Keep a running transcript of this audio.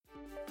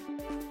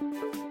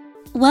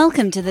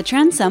Welcome to the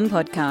Transum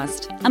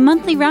Podcast, a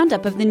monthly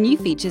roundup of the new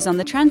features on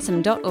the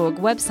transum.org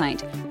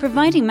website,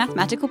 providing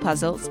mathematical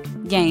puzzles,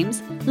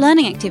 games,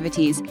 learning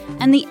activities,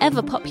 and the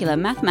ever-popular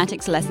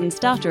mathematics lesson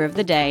starter of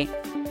the day.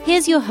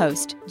 Here's your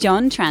host,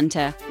 John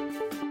Tranter.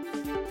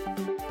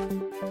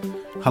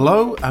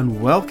 Hello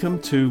and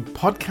welcome to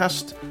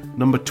podcast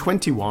number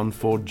 21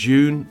 for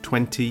June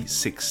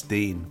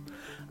 2016.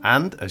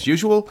 And as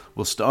usual,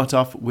 we'll start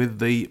off with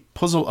the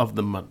puzzle of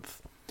the month.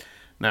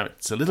 Now,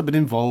 it's a little bit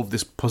involved,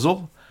 this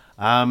puzzle,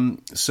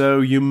 so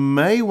you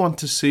may want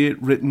to see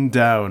it written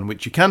down,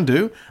 which you can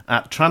do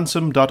at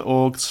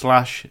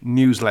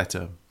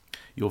transum.org/newsletter.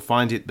 You'll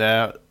find it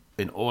there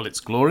in all its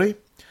glory.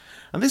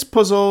 And this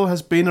puzzle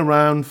has been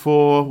around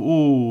for,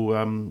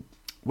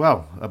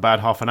 about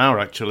half an hour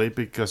actually,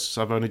 because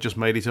I've only just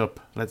made it up.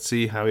 Let's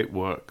see how it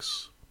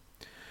works.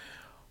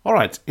 All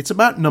right, it's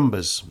about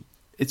numbers.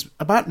 It's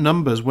about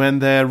numbers when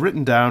they're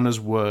written down as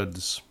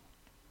words.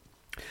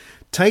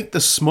 Take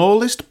the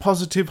smallest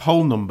positive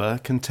whole number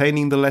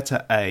containing the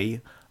letter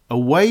A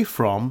away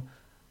from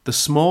the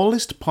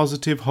smallest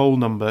positive whole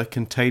number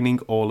containing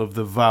all of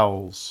the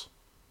vowels.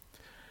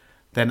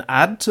 Then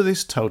add to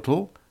this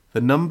total the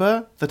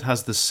number that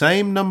has the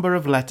same number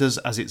of letters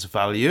as its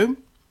value,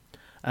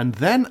 and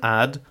then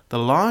add the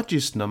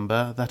largest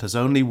number that has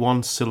only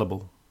one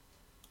syllable.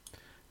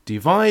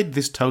 Divide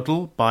this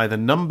total by the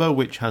number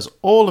which has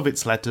all of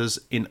its letters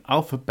in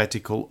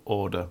alphabetical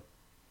order.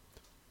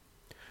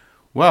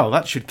 Well,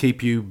 that should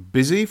keep you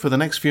busy for the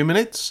next few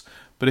minutes,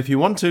 but if you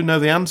want to know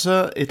the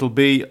answer, it'll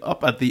be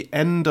up at the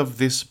end of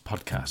this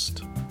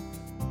podcast.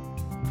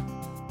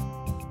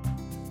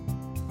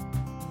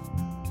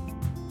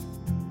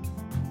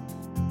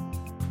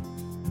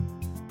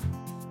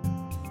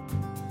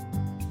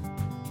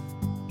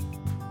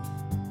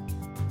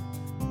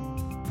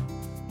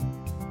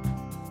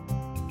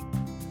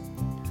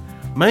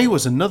 May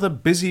was another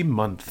busy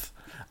month,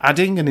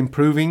 adding and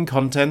improving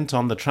content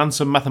on the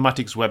Transum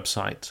Mathematics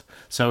website.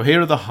 So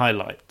here are the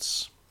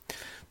highlights.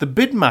 The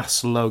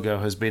BIDMAS logo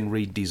has been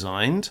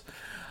redesigned.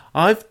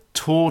 I've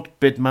taught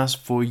BIDMAS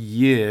for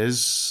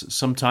years,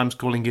 sometimes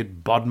calling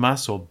it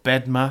BODMAS or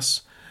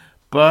BEDMAS,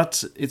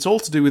 but it's all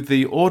to do with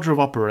the order of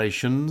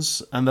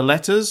operations, and the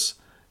letters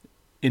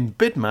in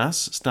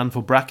BIDMAS stand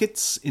for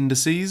brackets,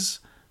 indices,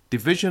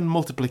 division,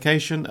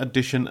 multiplication,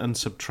 addition and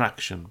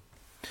subtraction.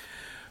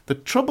 The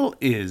trouble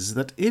is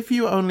that if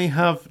you only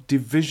have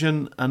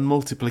division and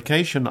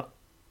multiplication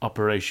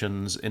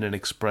operations in an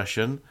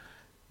expression,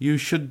 you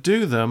should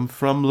do them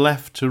from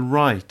left to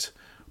right,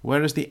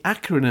 whereas the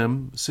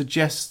acronym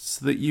suggests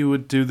that you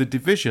would do the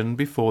division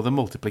before the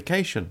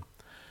multiplication.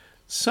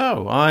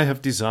 So I have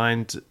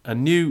designed a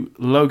new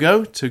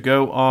logo to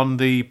go on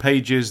the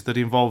pages that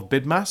involve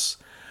BIDMAS,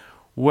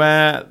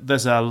 where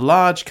there's a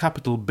large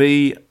capital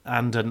B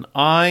and an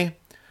I,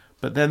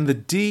 but then the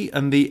D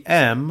and the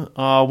M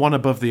are one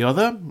above the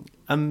other,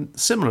 and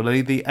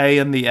similarly the A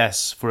and the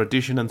S for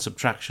addition and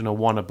subtraction are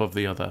one above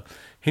the other,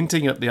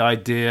 hinting at the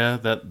idea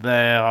that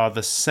they are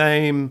the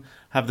same,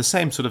 have the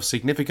same sort of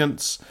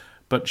significance,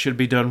 but should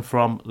be done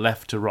from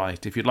left to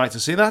right. If you'd like to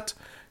see that,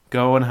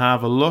 go and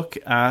have a look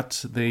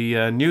at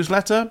the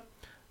newsletter.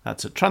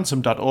 That's at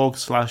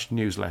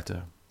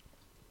transum.org/newsletter.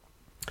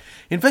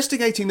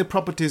 Investigating the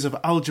properties of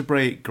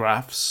algebraic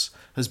graphs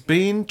has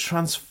been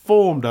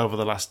transformed over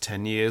the last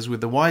 10 years with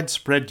the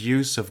widespread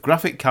use of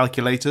graphic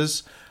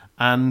calculators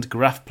and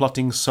graph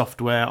plotting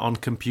software on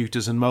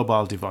computers and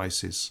mobile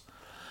devices.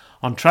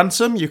 On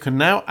Transum, you can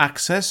now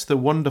access the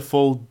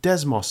wonderful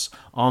Desmos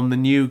on the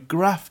new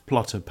Graph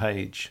Plotter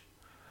page.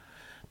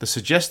 The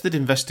suggested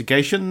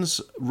investigations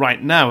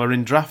right now are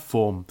in draft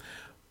form,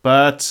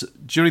 but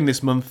during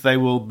this month they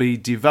will be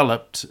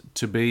developed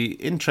to be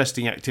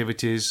interesting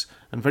activities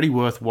and very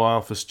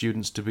worthwhile for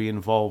students to be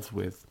involved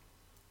with.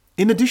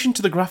 In addition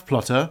to the Graph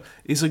Plotter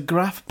is a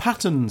Graph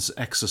Patterns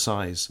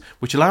exercise,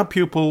 which allow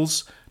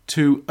pupils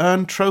to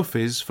earn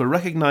trophies for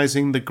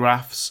recognising the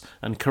graphs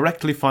and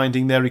correctly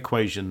finding their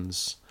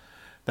equations.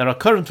 There are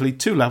currently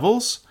 2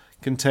 levels,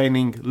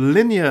 containing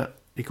linear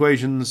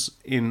equations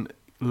in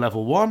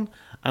level 1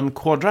 and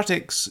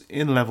quadratics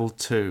in level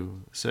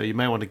 2, so you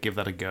may want to give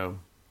that a go.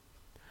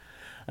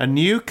 A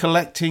new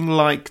collecting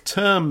like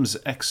terms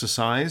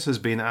exercise has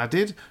been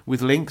added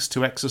with links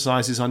to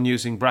exercises on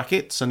using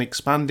brackets and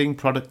expanding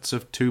products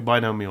of 2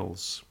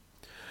 binomials.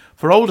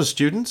 For older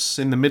students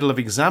in the middle of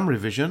exam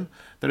revision,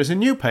 there is a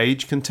new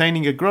page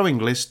containing a growing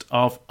list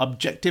of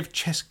objective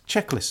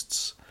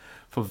checklists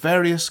for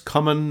various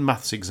common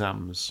maths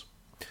exams.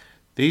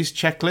 These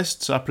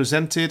checklists are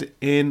presented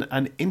in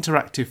an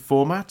interactive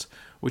format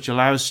which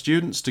allows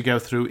students to go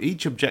through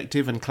each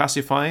objective and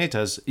classify it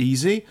as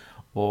easy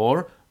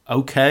or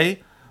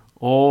okay,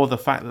 or the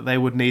fact that they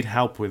would need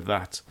help with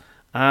that.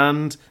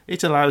 And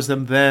it allows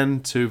them then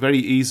to very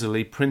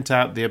easily print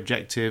out the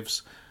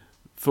objectives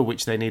for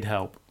which they need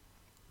help.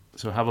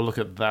 So have a look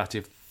at that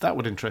if that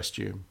would interest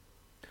you.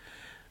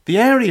 The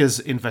areas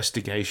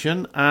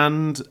investigation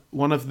and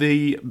one of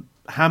the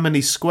how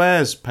many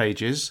squares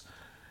pages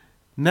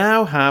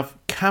now have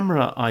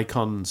camera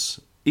icons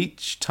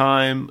each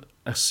time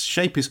a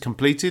shape is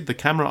completed, the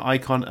camera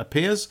icon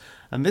appears,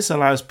 and this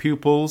allows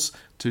pupils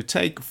to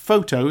take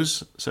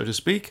photos, so to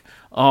speak,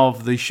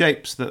 of the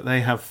shapes that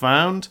they have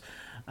found,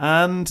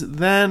 and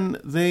then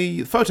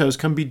the photos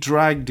can be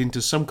dragged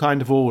into some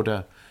kind of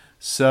order,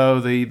 so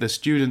the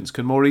students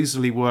can more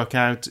easily work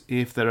out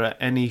if there are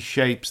any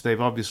shapes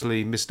they've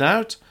obviously missed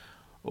out,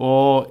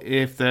 or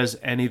if there's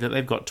any that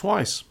they've got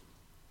twice.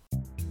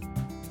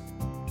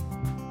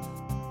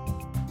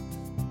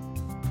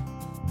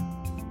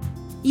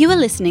 You are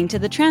listening to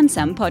the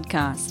Transum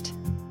podcast.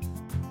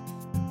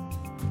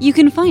 You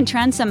can find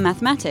Transum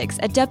Mathematics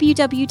at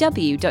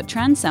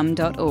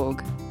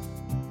www.transum.org.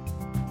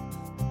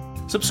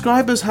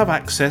 Subscribers have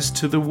access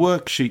to the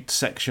worksheet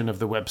section of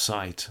the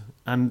website,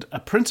 and a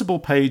printable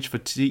page for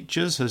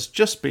teachers has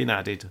just been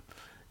added.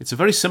 It's a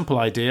very simple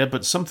idea,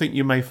 but something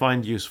you may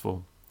find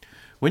useful.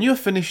 When you're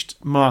finished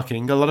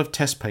marking a lot of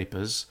test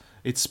papers,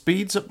 it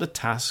speeds up the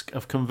task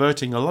of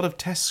converting a lot of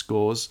test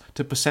scores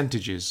to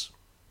percentages.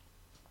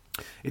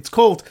 It's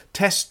called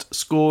test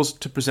scores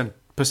to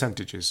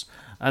percentages,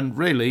 and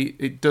really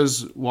it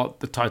does what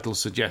the title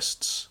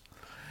suggests.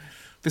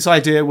 This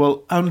idea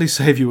will only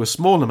save you a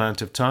small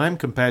amount of time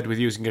compared with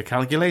using a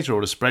calculator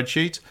or a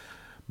spreadsheet,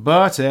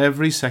 but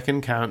every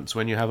second counts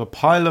when you have a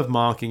pile of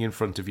marking in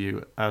front of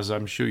you, as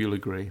I'm sure you'll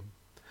agree.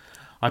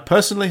 I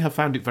personally have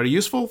found it very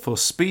useful for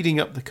speeding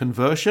up the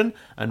conversion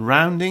and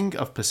rounding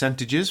of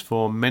percentages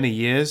for many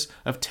years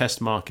of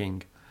test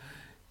marking.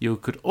 You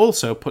could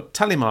also put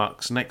tally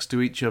marks next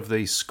to each of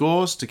the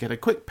scores to get a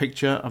quick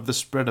picture of the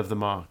spread of the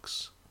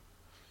marks.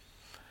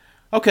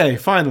 Okay,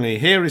 finally,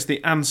 here is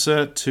the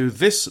answer to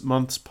this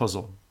month's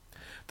puzzle.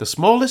 The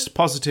smallest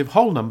positive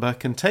whole number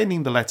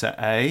containing the letter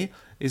A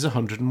is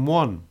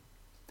 101.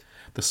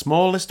 The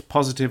smallest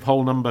positive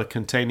whole number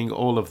containing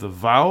all of the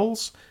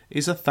vowels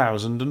is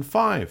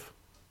 1005.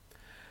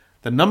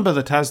 The number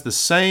that has the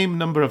same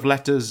number of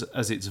letters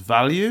as its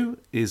value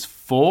is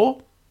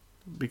 4,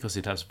 because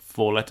it has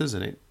 4 letters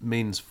and it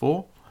means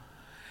 4.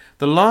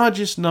 The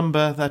largest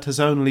number that has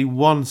only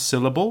one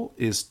syllable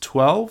is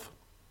 12.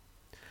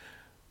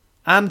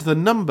 And the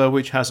number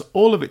which has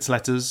all of its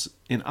letters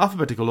in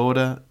alphabetical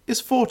order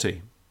is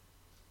 40.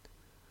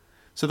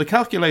 So the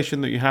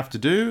calculation that you have to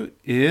do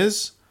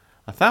is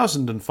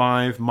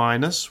 1005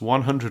 minus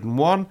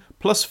 101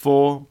 plus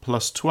 4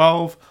 plus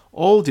 12,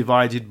 all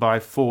divided by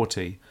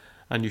 40.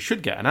 And you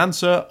should get an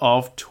answer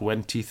of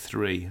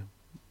 23.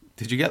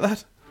 Did you get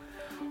that?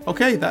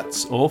 Okay,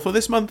 that's all for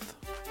this month.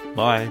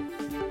 Bye.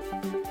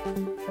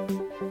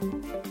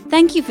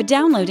 Thank you for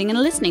downloading and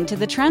listening to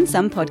the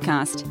Transum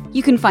podcast.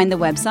 You can find the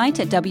website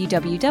at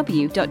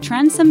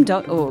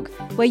www.transum.org,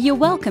 where you're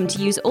welcome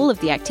to use all of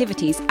the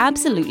activities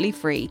absolutely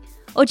free,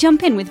 or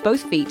jump in with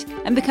both feet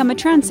and become a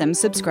Transum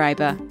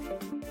subscriber.